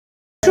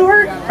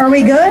Are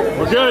we good?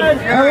 We're good.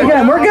 Are we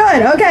good? We're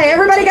good. Okay,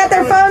 everybody got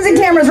their phones and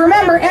cameras.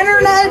 Remember,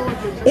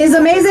 internet is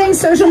amazing.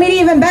 Social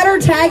media even better.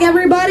 Tag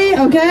everybody,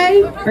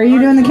 okay? Are you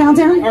doing the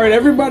countdown? All right,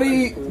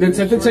 everybody that's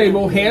at the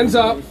table, hands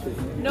up.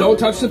 Don't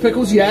touch the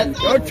pickles yet.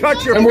 Don't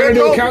touch your And we're going to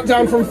do a pickle.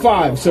 countdown from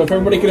 5. So if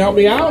everybody can help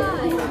me out.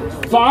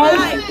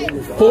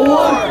 5,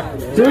 4,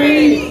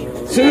 3,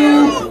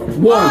 2, 1.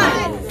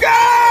 Go!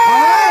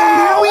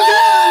 Here we go.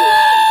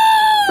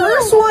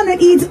 First one that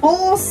eats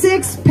all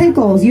 6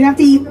 pickles. You have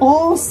to eat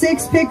all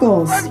 6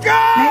 pickles. Let's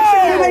go! Make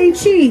sure nobody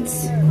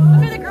cheats. Look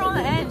at the girl on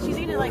the end. She's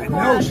eating like 4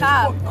 on the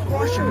top.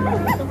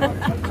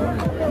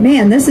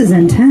 Man, this is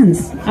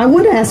intense. I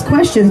would ask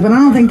questions, but I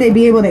don't think they'd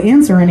be able to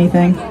answer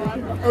anything.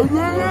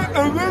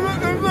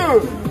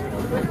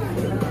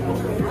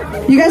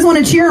 You guys want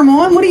to cheer them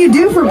on? What do you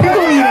do for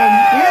pickle eating?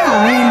 Yeah,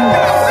 I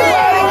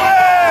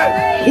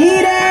mean,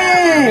 eat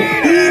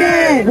it! Eat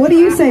it! What do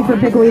you say for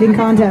pickle eating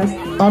contest?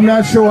 I'm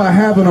not sure I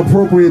have an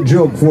appropriate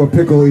joke for a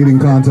pickle eating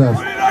contest.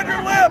 Put it on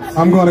your lips.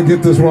 I'm going to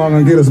get this wrong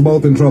and get us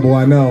both in trouble,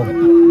 I know. Put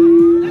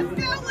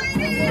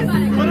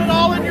it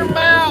all in your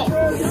mouth.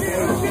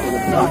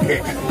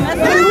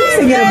 At least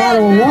they get a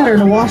bottle of water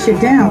to wash it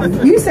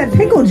down. You said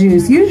pickle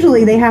juice.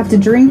 Usually they have to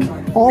drink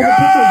all the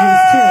pickle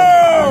juice too.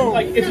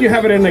 Like if you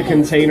have it in a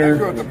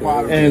container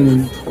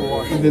and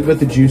with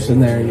the juice in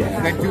there,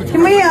 yeah.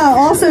 Can we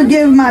also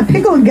give my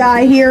pickle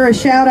guy here a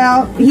shout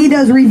out? He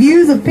does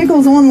reviews of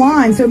pickles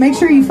online, so make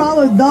sure you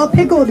follow the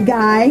pickled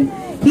guy.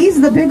 He's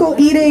the pickle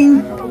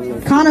eating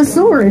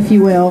connoisseur, if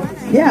you will.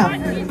 Yeah.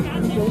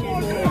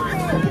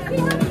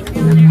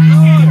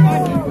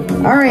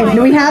 All right,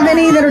 do we have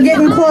any that are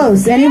getting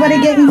close? Anybody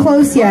getting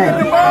close yet?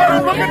 Look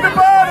at the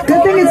bottom.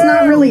 Good thing it's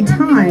not really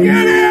time.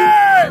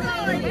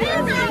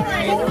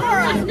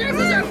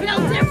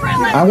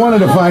 I wanted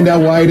to find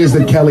out why it is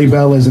that Kelly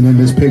Bell isn't in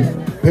this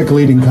pickle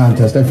eating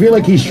contest. I feel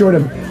like he sort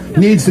of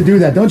needs to do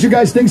that. Don't you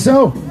guys think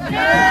so?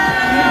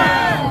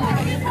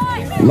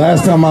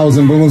 Last time I was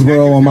in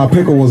Boonesboro when my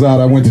pickle was out,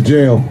 I went to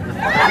jail.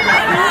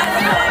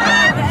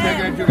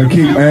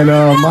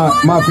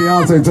 My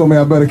fiance told me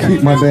I better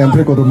keep my damn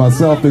pickle to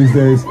myself these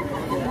days.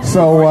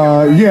 So,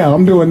 yeah,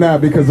 I'm doing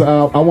that because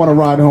I want to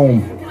ride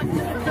home.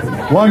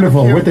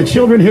 Wonderful, with the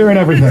children here and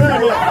everything.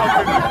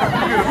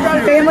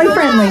 Family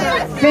friendly.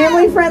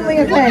 Family friendly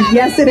event.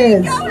 Yes, it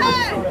is.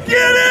 Get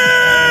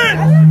it!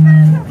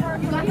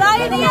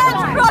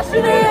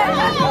 Crushing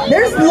it!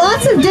 There's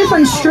lots of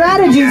different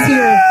strategies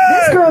here.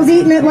 This girl's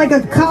eating it like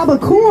a cob of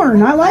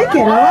corn. I like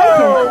it. I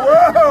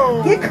like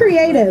Whoa! it. Get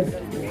creative.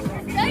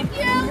 Thank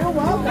you! You're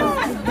welcome.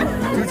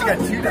 Dude's got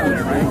 2 down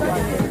there, right?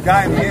 The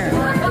guy in the end.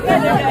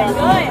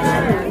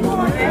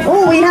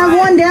 Oh, we have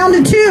one down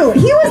to 2.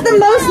 He was the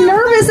most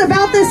nervous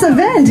about this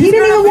event. He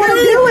didn't even want to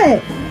do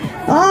it.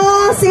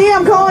 Oh, see,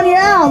 I'm calling you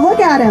out. Look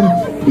at him.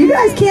 You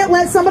guys can't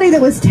let somebody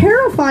that was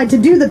terrified to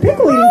do the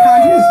pickle eating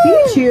contest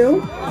beat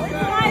you.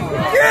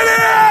 Get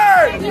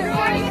it!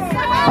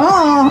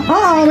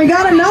 Oh, we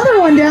got another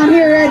one down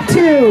here at 2.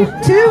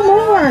 2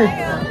 more.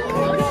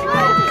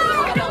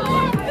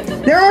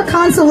 There are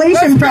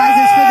consolation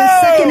prizes for the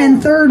second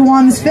and third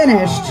ones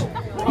finished.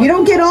 You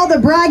don't get all the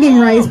bragging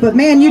rights, but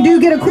man, you do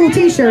get a cool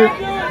t-shirt.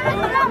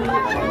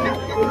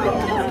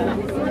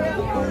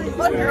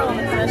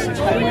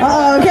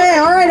 Okay,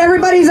 all right,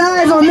 everybody's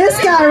eyes on this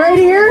guy right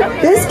here,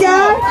 this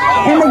guy,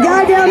 and the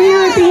guy down here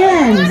at the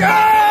end.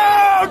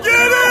 Go!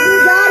 Get it!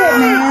 You got it,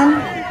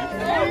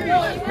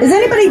 man. Is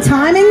anybody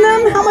timing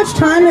them? How much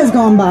time has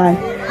gone by?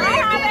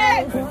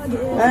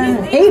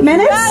 8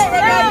 minutes?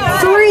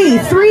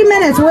 3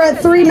 minutes. We're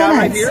at 3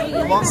 minutes.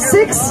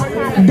 6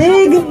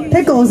 big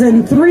pickles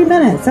in 3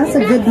 minutes. That's a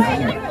good. Come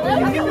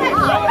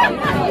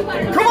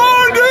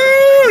on,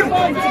 dude!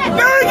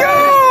 There he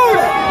goes!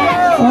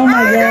 Oh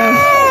my gosh.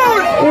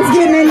 It's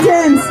getting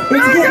intense.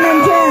 It's getting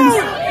intense.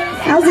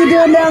 How's he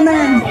doing down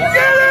there?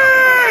 Get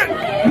it!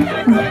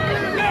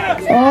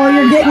 Oh,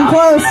 you're getting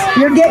close.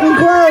 You're getting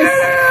close.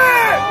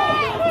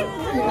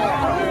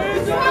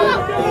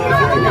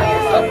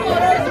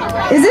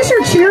 Is this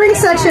your cheering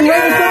section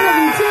right in front of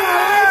you too? I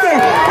like it.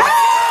 Hey,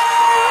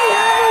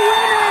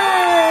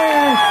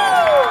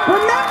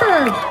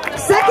 remember,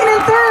 second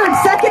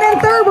and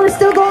third. We're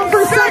still going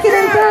for second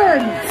and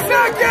third.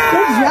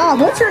 Good job.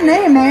 What's your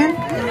name, man?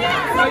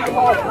 Jacob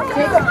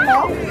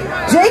Hawk.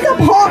 Jacob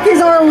Hawk is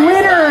our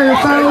winner,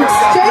 folks.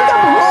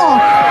 Jacob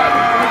Hawk.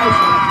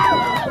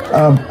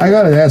 I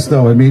gotta ask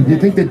though, I mean, do you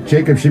think that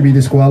Jacob should be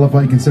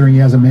disqualified considering he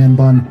has a man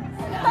bun?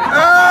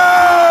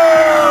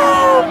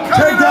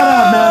 Take that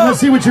out, man. Let's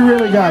see what you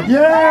really got.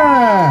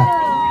 Yeah!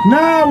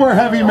 Now we're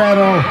heavy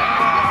metal.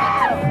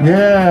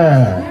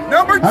 Yeah.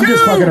 Number 2! I'm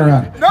just fucking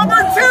around. Number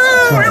 2!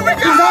 Here we go!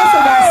 He's also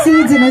got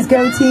seeds in his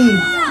goatee.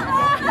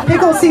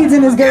 Pickle seeds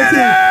in his goatee.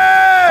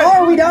 Oh,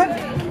 are we done?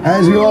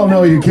 As you all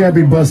know, you can't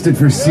be busted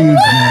for seeds,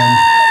 man.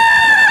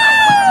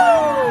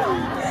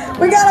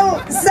 We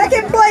got a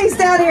second place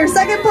down here.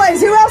 Second place.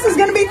 Who else is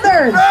going to be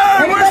third?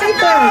 Anybody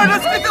third?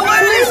 Let's get the 3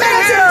 ladies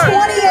minutes here! and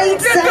 28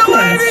 Get seconds. the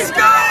ladies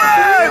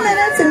going! 3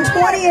 minutes and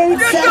 28 Get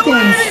the seconds.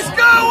 ladies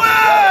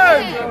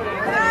going!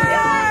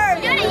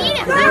 You gotta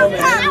eat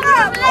it.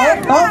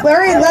 Oh,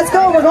 Larry, let's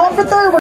go. We're going for third.